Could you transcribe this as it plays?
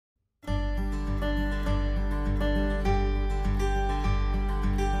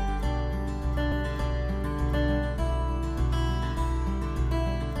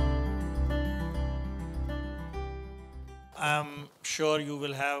sure you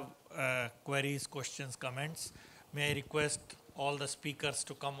will have queries, questions, comments. May I request all the speakers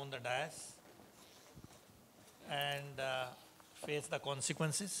to come on the dais and face the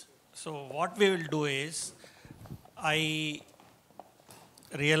consequences. So what we will do is, I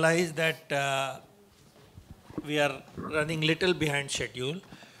realize that we are running little behind schedule,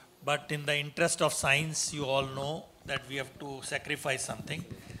 but in the interest of science, you all know that we have to sacrifice something.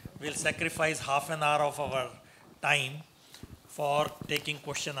 We'll sacrifice half an hour of our time for taking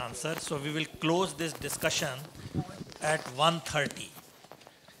question answer. So we will close this discussion at 1:30.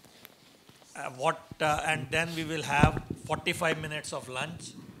 And then we will have 45 minutes of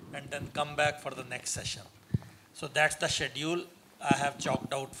lunch and then come back for the next session. So that's the schedule I have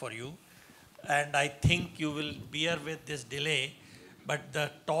chalked out for you. And I think you will bear with this delay, but the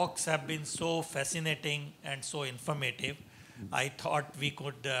talks have been so fascinating and so informative. I thought we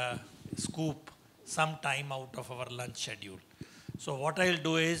could scoop some time out of our lunch schedule. So what I'll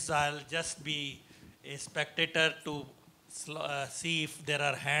do is I'll just be a spectator to see if there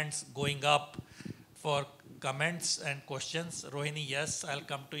are hands going up for comments and questions. Rohini, yes, I'll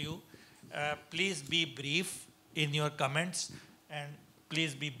come to you. Please be brief in your comments and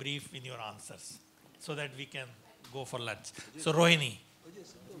please be brief in your answers so that we can go for lunch. So Rohini.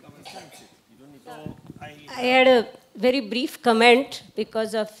 I had a very brief comment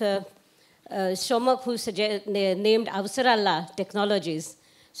because of Somak, who named IISER technologies.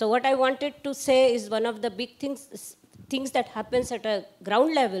 So what I wanted to say is one of the big things that happens at a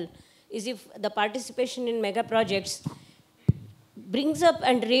ground level is if the participation in mega projects brings up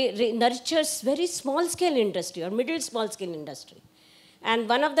and nurtures very small scale industry or middle small scale industry. And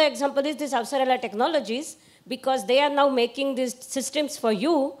one of the examples is this IISER technologies, because they are now making these systems for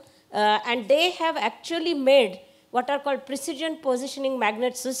you, and they have actually made what are called precision positioning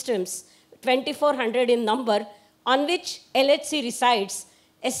magnet systems, 2400 in number, on which LHC resides,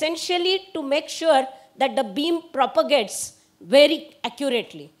 essentially to make sure that the beam propagates very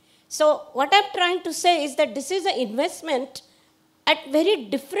accurately. So what I'm trying to say is that this is an investment at very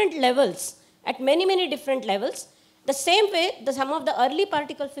different levels, at many, many different levels. The same way, some of the early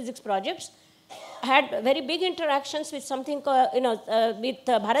particle physics projects had very big interactions with something called, with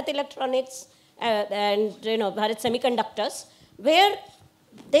Bharat Electronics and Bharat Semiconductors, where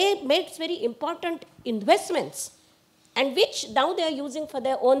they made very important investments, and which now they are using for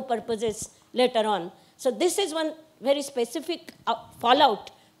their own purposes later on. So this is one very specific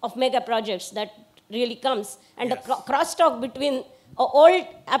fallout of mega projects that really comes, and yes, the crosstalk between old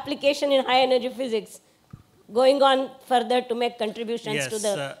application in high energy physics going on further to make contributions, yes, to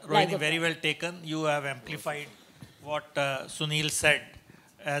the Rohini, very well taken. You have amplified what Sunil said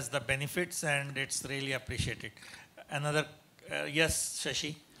as the benefits, and it's really appreciated. Another, yes,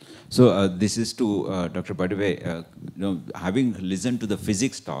 Shashi. So this is to Dr. Badwe. Having listened to the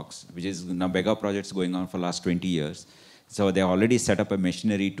physics talks, which is now mega projects going on for the last 20 years, so they already set up a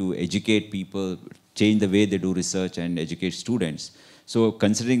machinery to educate people, change the way they do research and educate students. So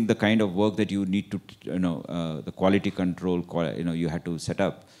considering the kind of work that you need to, the quality control, you had to set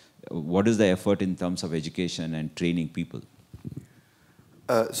up, what is the effort in terms of education and training people?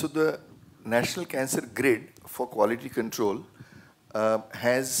 So the National Cancer Grid for Quality Control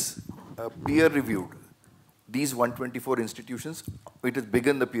has peer-reviewed these 124 institutions. It has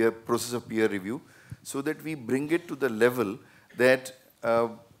begun the process of peer review so that we bring it to the level that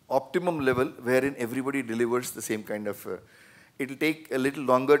optimum level wherein everybody delivers the same kind of it will take a little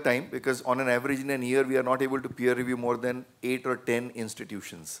longer time, because on an average in a year we are not able to peer review more than 8 or 10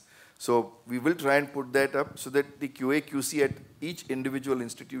 institutions. So we will try and put that up so that the QA QC at each individual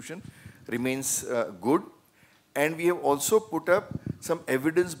institution remains good. And we have also put up some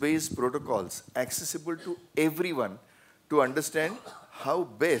evidence-based protocols accessible to everyone to understand how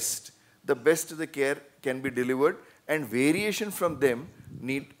the best of the care can be delivered, and variation from them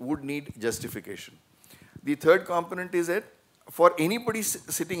would need justification. The third component is that for anybody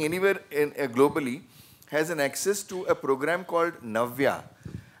sitting anywhere globally has an access to a program called Navya.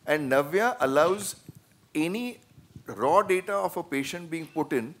 And Navya allows any raw data of a patient being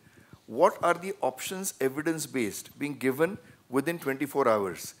put in, what are the options evidence-based being given within 24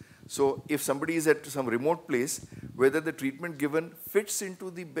 hours. So if somebody is at some remote place, whether the treatment given fits into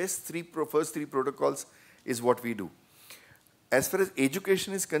the first three protocols is what we do. As far as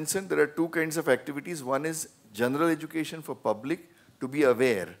education is concerned, there are two kinds of activities. One is general education for public to be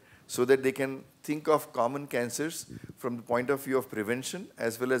aware so that they can think of common cancers from the point of view of prevention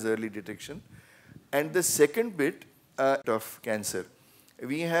as well as early detection. And the second bit of cancer.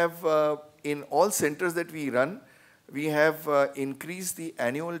 We have, in all centers that we run, we have increased the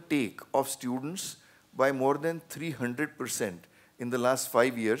annual take of students by more than 300% in the last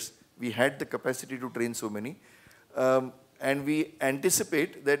 5 years. We had the capacity to train so many. And we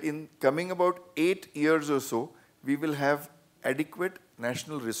anticipate that in coming about 8 years or so, we will have adequate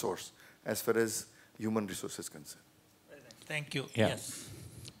national resource as far as human resources concerned. Thank you. Yeah. Yes.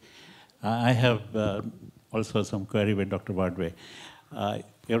 I have also some query with Dr. Badwe.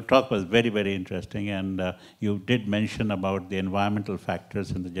 Your talk was very, very interesting, and you did mention about the environmental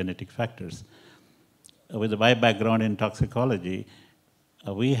factors and the genetic factors. With my background in toxicology,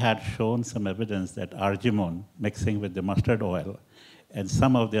 we had shown some evidence that argemone mixing with the mustard oil and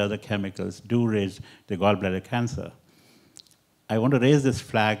some of the other chemicals do raise the gallbladder cancer. I want to raise this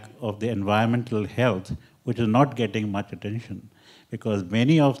flag of the environmental health, which is not getting much attention, because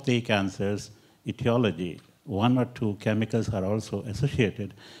many of the cancers, etiology, 1 or 2 chemicals are also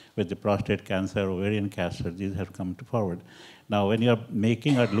associated with the prostate cancer, ovarian cancer. These have come forward. Now, when you're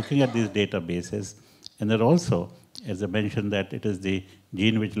making or looking at these databases, and then also, as I mentioned, that it is the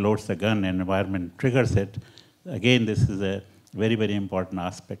gene which loads the gun and environment triggers it, again, this is a very, very important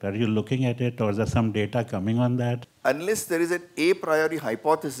aspect. Are you looking at it, or is there some data coming on that? Unless there is an a priori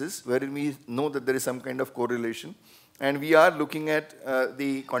hypothesis wherein we know that there is some kind of correlation, and we are looking at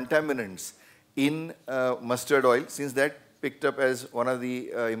the contaminants in mustard oil, since that picked up as one of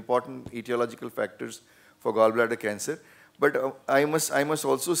the important etiological factors for gallbladder cancer. But I must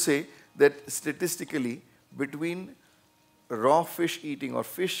also say that statistically, between raw fish eating or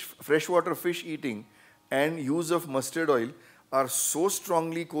freshwater fish eating and use of mustard oil are so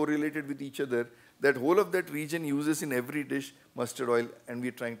strongly correlated with each other that whole of that region uses in every dish mustard oil, and we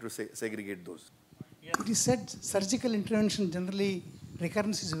are trying to segregate those. It is said surgical intervention generally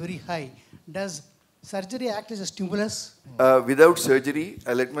recurrence is very high. Does surgery act as a stimulus? Without surgery,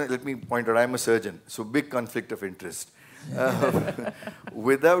 let me point out, I am a surgeon, so big conflict of interest.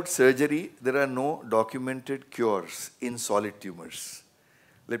 Without surgery, there are no documented cures in solid tumors.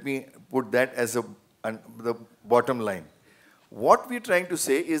 Let me put that as the bottom line. What we're trying to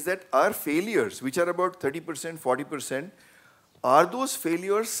say is that our failures, which are about 30%, 40%, are those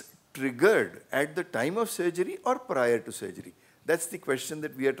failures triggered at the time of surgery or prior to surgery? That's the question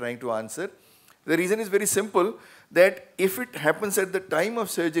that we are trying to answer. The reason is very simple, that if it happens at the time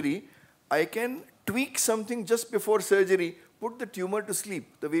of surgery, I can tweak something just before surgery, put the tumor to sleep,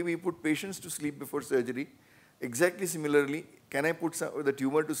 the way we put patients to sleep before surgery. Exactly similarly, can I put the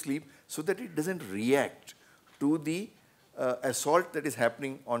tumor to sleep so that it doesn't react to the assault that is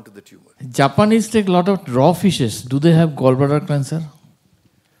happening onto the tumor? Japanese take a lot of raw fishes. Do they have gallbladder cancer?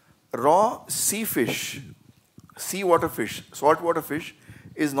 Raw sea fish, seawater fish, saltwater fish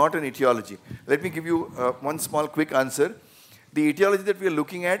is not an etiology. Let me give you one small quick answer. The etiology that we are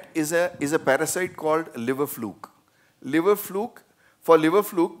looking at is a parasite called liver fluke. For liver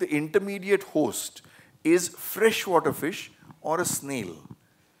fluke, the intermediate host is freshwater fish or a snail.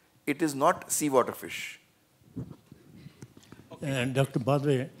 It is not seawater fish. And Dr.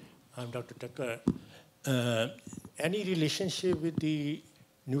 Badwe, I'm Dr. Tucker. Any relationship with the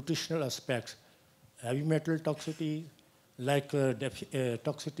nutritional aspects, heavy metal toxicity, like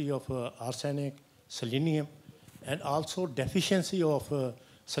toxicity of arsenic, selenium, and also deficiency of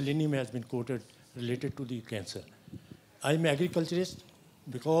selenium has been quoted related to the cancer. I'm an agriculturist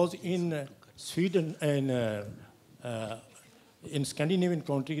because in Sweden and in Scandinavian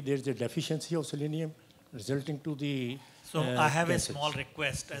country there's a deficiency of selenium resulting to the So I have cancers. a small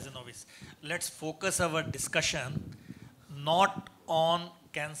request as a novice. Let's focus our discussion not on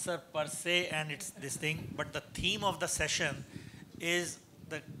cancer per se and it's this thing, but the theme of the session is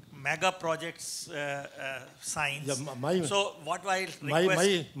the mega projects science. Yeah, so what I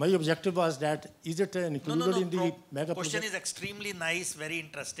request... My objective was that, is it included in the mega question project? is extremely nice, very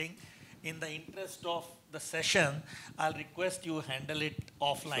interesting. In the interest of the session, I'll request you handle it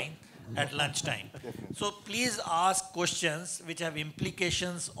offline at lunchtime. So please ask questions which have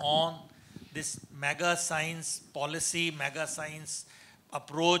implications on this mega science policy, mega science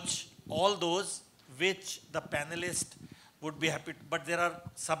approach, all those which the panelists would be happy to, but there are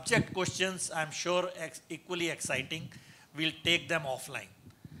subject questions, I'm sure equally exciting. We'll take them offline.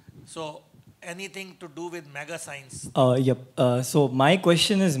 So anything to do with mega science? Yep. So my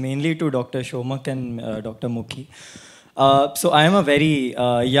question is mainly to Dr. Somak and Dr. Mukhi. So I am a very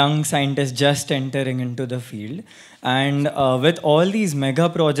young scientist just entering into the field. And with all these mega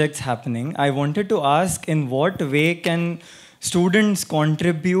projects happening, I wanted to ask in what way can students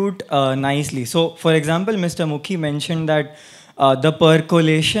contribute nicely. So for example, Mr. Mukhi mentioned that the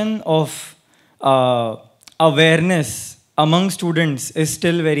percolation of awareness among students is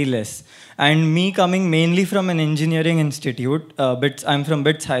still very less. And me coming mainly from an engineering institute, I'm from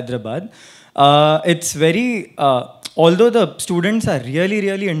BITS, Hyderabad, it's very, although the students are really,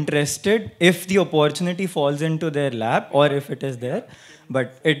 really interested if the opportunity falls into their lap or if it is there,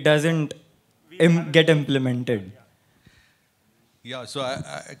 but it doesn't get implemented. Yeah, so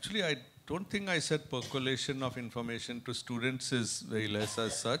actually I don't think I said percolation of information to students is very less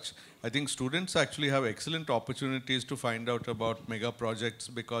as such. I think students actually have excellent opportunities to find out about mega projects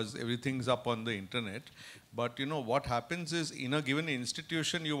because everything's up on the internet. But you know, what happens is in a given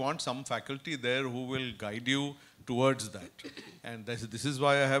institution, you want some faculty there who will guide you towards that. And this is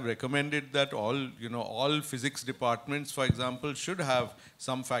why I have recommended that all physics departments, for example, should have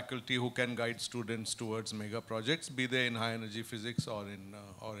some faculty who can guide students towards mega projects, be they in high energy physics or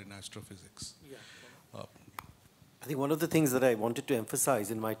in astrophysics. Yeah. I think one of the things that I wanted to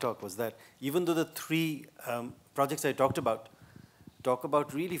emphasize in my talk was that even though the three projects I talk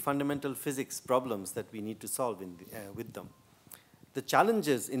about really fundamental physics problems that we need to solve with them, the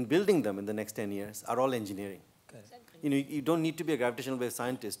challenges in building them in the next 10 years are all engineering. You know, you don't need to be a gravitational wave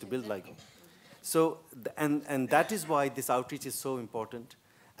scientist to build LIGO. So, and that is why this outreach is so important.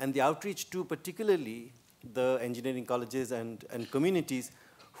 And the outreach to particularly the engineering colleges and communities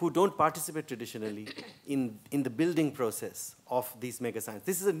who don't participate traditionally in the building process of these mega science.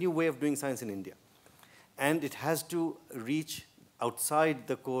 This is a new way of doing science in India. And it has to reach outside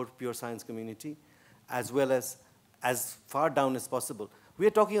the core pure science community as well as far down as possible. We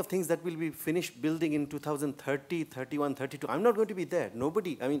are talking of things that will be finished building in 2030, 31, 32. I'm not going to be there.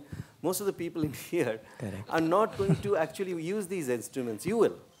 Nobody, I mean, most of the people in here are not going to actually use these instruments. You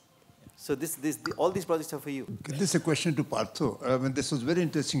will. So all these projects are for you. Okay, this is a question to Partha. This was a very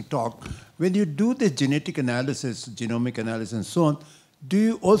interesting talk. When you do the genetic analysis, genomic analysis and so on, do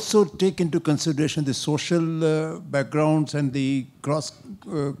you also take into consideration the social backgrounds and the cross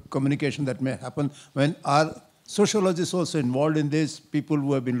communication that may happen when our sociologists also involved in this, people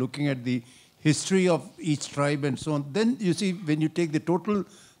who have been looking at the history of each tribe and so on? Then you see, when you take the total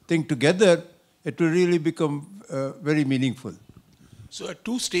thing together, it will really become very meaningful. So at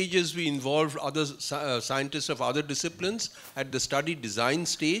two stages, we involved other scientists of other disciplines at the study design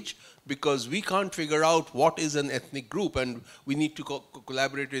stage, because we can't figure out what is an ethnic group, and we need to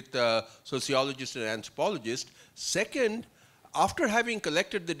collaborate with sociologists and anthropologists. Second, after having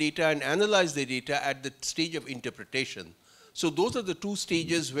collected the data and analyzed the data at the stage of interpretation. So those are the two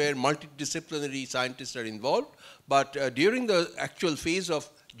stages where multidisciplinary scientists are involved. But during the actual phase of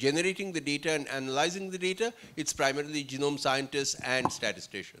generating the data and analyzing the data, it's primarily genome scientists and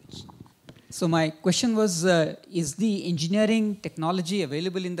statisticians. So my question was, is the engineering technology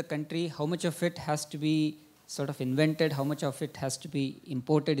available in the country? How much of it has to be sort of invented? How much of it has to be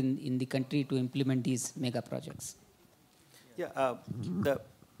imported in the country to implement these mega projects? Yeah,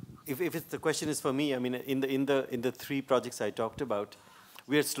 if the question is for me, I mean, in the three projects I talked about,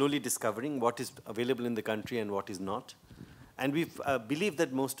 we are slowly discovering what is available in the country and what is not. And we believe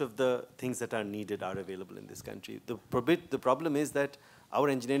that most of the things that are needed are available in this country. The problem is that our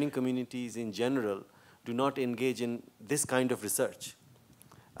engineering communities in general do not engage in this kind of research.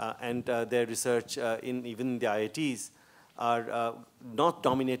 And their research, even the IITs, are not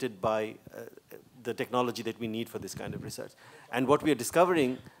dominated by the technology that we need for this kind of research. And what we are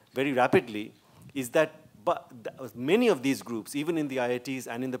discovering very rapidly is that many of these groups, even in the IITs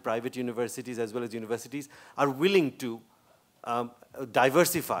and in the private universities as well as universities, are willing to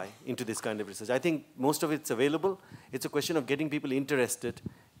diversify into this kind of research. I think most of it's available. It's a question of getting people interested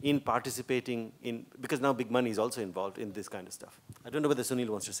in participating in, because now big money is also involved in this kind of stuff. I don't know whether Sunil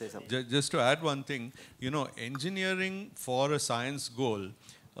wants to say something. Just to add one thing, you know, engineering for a science goal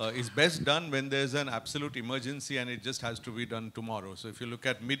is best done when there's an absolute emergency and it just has to be done tomorrow. So if you look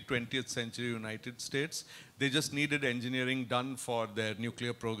at mid-20th century United States, they just needed engineering done for their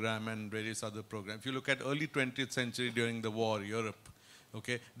nuclear program and various other programs. If you look at early 20th century during the war, Europe,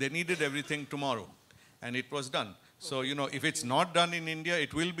 okay, they needed everything tomorrow and it was done. So, you know, if it's not done in India,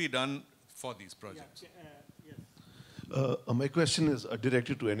 it will be done for these projects. My question is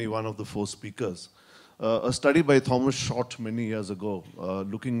directed to any one of the four speakers. A study by Thomas Short many years ago,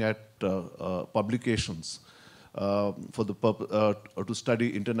 looking at publications for the to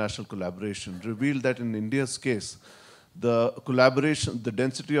study international collaboration, revealed that in India's case, the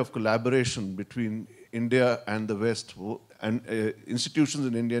density of collaboration between India and the West, and institutions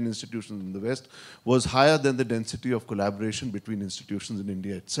in India and institutions in the West, was higher than the density of collaboration between institutions in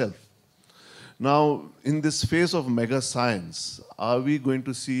India itself. Now, in this phase of mega science, are we going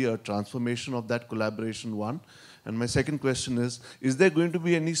to see a transformation of that collaboration, one? And my second question is there going to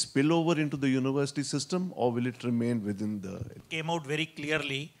be any spillover into the university system, or will it remain within the... It came out very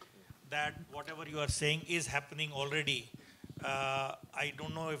clearly that whatever you are saying is happening already I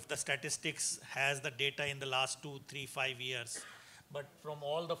don't know if the statistics has the data in the last 2, 3, 5 years, but from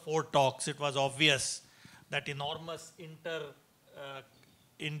all the 4 talks, it was obvious that enormous inter-India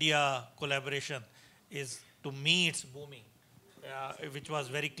collaboration is, to me, it's booming, which was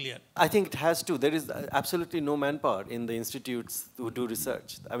very clear. I think it has to. There is absolutely no manpower in the institutes who do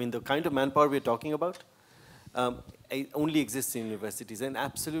research. I mean, the kind of manpower we're talking about only exists in universities, an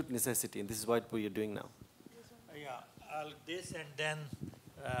absolute necessity, and this is what we are doing now. This and then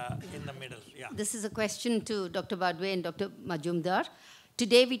in the middle, yeah. This is a question to Dr. Badwe and Dr. Majumder.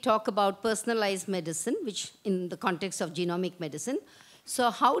 Today we talk about personalized medicine, which in the context of genomic medicine.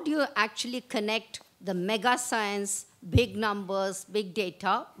 So how do you actually connect the mega science, big numbers, big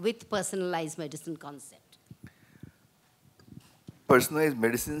data with personalized medicine concept? Personalized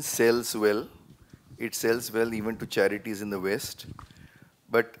medicine sells well. It sells well even to charities in the West.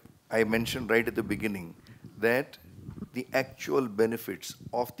 But I mentioned right at the beginning that the actual benefits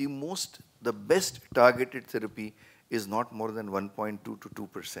of the best targeted therapy is not more than 1.2 to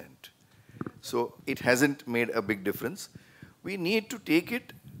 2%. So it hasn't made a big difference. We need to take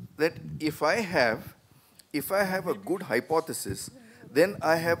it that if I have a good hypothesis, then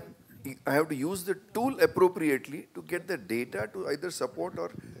I have to use the tool appropriately to get the data to either support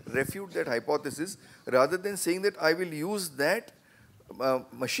or refute that hypothesis, rather than saying that I will use that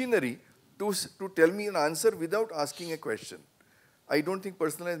machinery to tell me an answer without asking a question. I don't think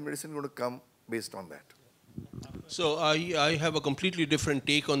personalized medicine is going to come based on that. So I have a completely different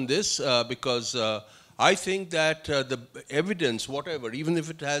take on this because I think that the evidence, whatever, even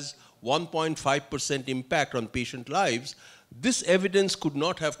if it has 1.5% impact on patient lives, this evidence could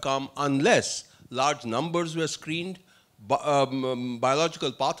not have come unless large numbers were screened,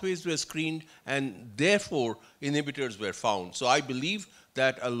 biological pathways were screened, and therefore inhibitors were found. So I believe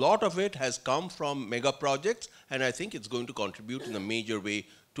that a lot of it has come from mega projects, and I think it's going to contribute in a major way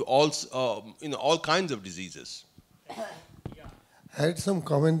to all kinds of diseases. I had some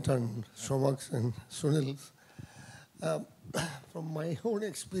comment on Somak's and Sunil's. From my own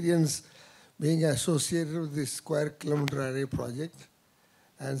experience being associated with the Square Kilometre Array project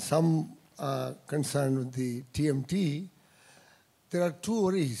and some concern with the TMT, there are 2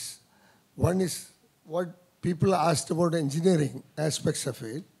 worries. One is what people asked about engineering aspects of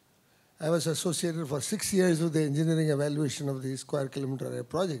it. I was associated for 6 years with the engineering evaluation of the Square Kilometre Array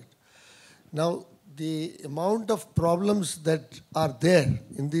project. Now, the amount of problems that are there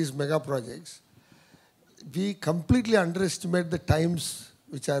in these mega projects, we completely underestimate the times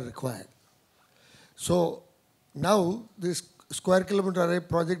which are required. So now this Square Kilometre Array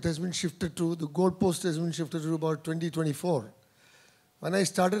project has been shifted to, the goalpost has been shifted to about 2024. When I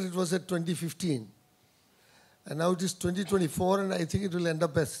started, it was at 2015. And now it is 2024, and I think it will end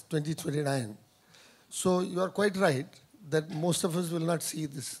up as 2029. So you are quite right that most of us will not see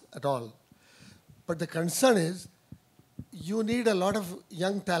this at all. But the concern is you need a lot of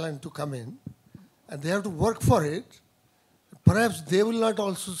young talent to come in, and they have to work for it. Perhaps they will not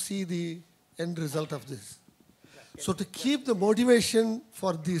also see the end result of this. So to keep the motivation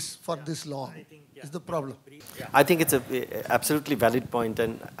for this long is the problem. I think it's an absolutely valid point,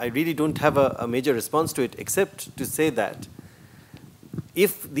 and I really don't have a major response to it, except to say that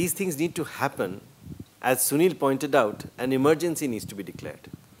if these things need to happen, as Sunil pointed out, an emergency needs to be declared.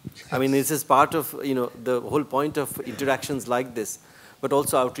 I mean, this is part of the whole point of interactions like this, but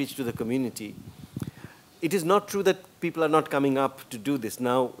also outreach to the community. It is not true that people are not coming up to do this.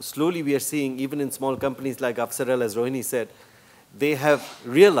 Now, slowly we are seeing, even in small companies like IISER, as Rohini said, they have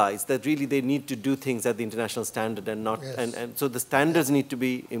realized that really they need to do things at the international standard and not, yes. and so the standards need to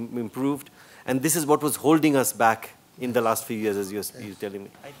be improved. And this is what was holding us back in the last few years, as you're telling me.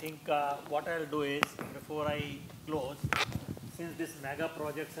 I think what I'll do is, before I close, since these mega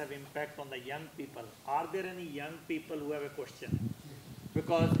projects have impact on the young people, are there any young people who have a question?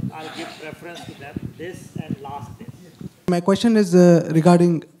 Because I'll give preference to them, this and last this. My question is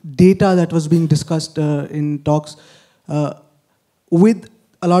regarding data that was being discussed in talks. With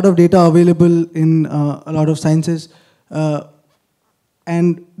a lot of data available in a lot of sciences,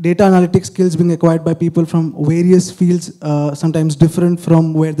 and data analytics skills being acquired by people from various fields, sometimes different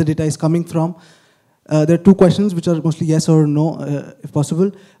from where the data is coming from. There are 2 questions, which are mostly yes or no, if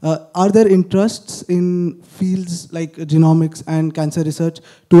possible. Are there interests in fields like genomics and cancer research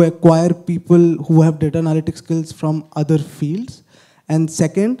to acquire people who have data analytics skills from other fields? And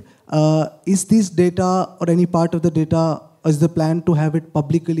second, is this data or any part of the data, is the plan to have it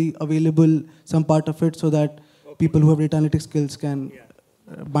publicly available, some part of it, so that people who have data analytics skills can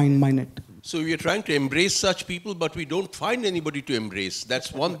mine it? So we are trying to embrace such people, but we don't find anybody to embrace.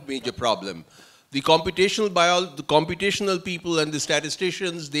 That's one major problem. The computational people and the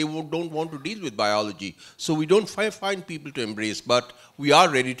statisticians, they don't want to deal with biology. So we don't find people to embrace, but we are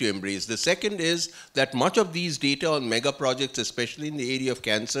ready to embrace. The second is that much of these data on mega projects, especially in the area of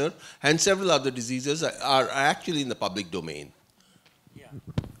cancer and several other diseases, are actually in the public domain.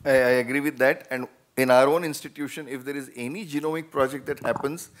 I agree with that. And in our own institution, if there is any genomic project that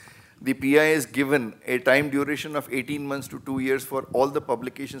happens, the PI is given a time duration of 18 months to 2 years for all the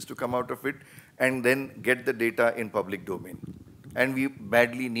publications to come out of it and then get the data in public domain. And we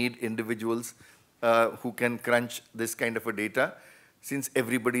badly need individuals who can crunch this kind of a data since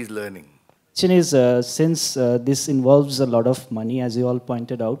everybody is learning. Question is, since this involves a lot of money, as you all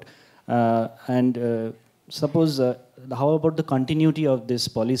pointed out, and suppose, how about the continuity of these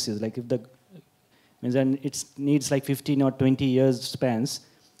policies? Like if the, and it needs like 15 or 20 years spans,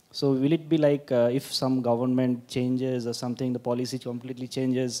 so will it be like if some government changes or something, the policy completely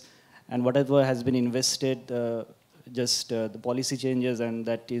changes, and whatever has been invested, the policy changes and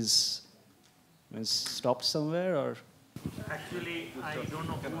that is stopped somewhere, or? Actually, I don't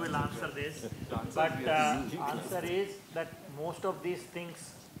know who will answer this, but answer is that most of these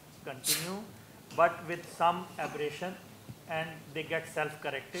things continue, but with some aberration, and they get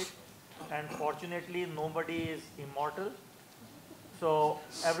self-corrected, and fortunately nobody is immortal. So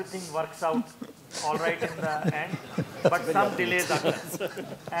everything works out all right in the end, but some delays occur.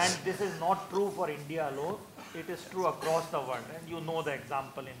 And this is not true for India alone, it is true across the world. And you know the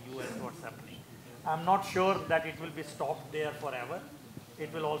example in US what's happening. I'm not sure that it will be stopped there forever.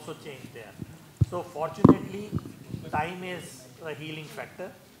 It will also change there. So fortunately, time is a healing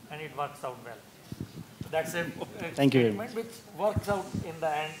factor and it works out well. That's a Thank you statement which works out in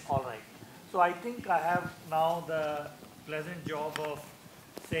the end all right. So I think I have now the pleasant job of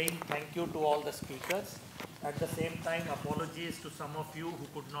saying thank you to all the speakers. At the same time, apologies to some of you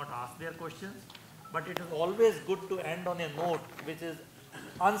who could not ask their questions. But it is always good to end on a note which is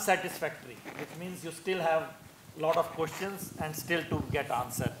unsatisfactory, which means you still have a lot of questions and still to get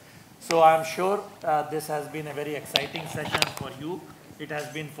answered. So I'm sure this has been a very exciting session for you. It has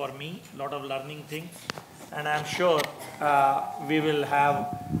been for me, a lot of learning things. And I'm sure we will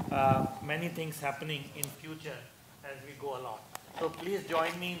have many things happening in future as we go along. So please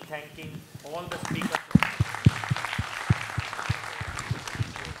join me in thanking all the speakers.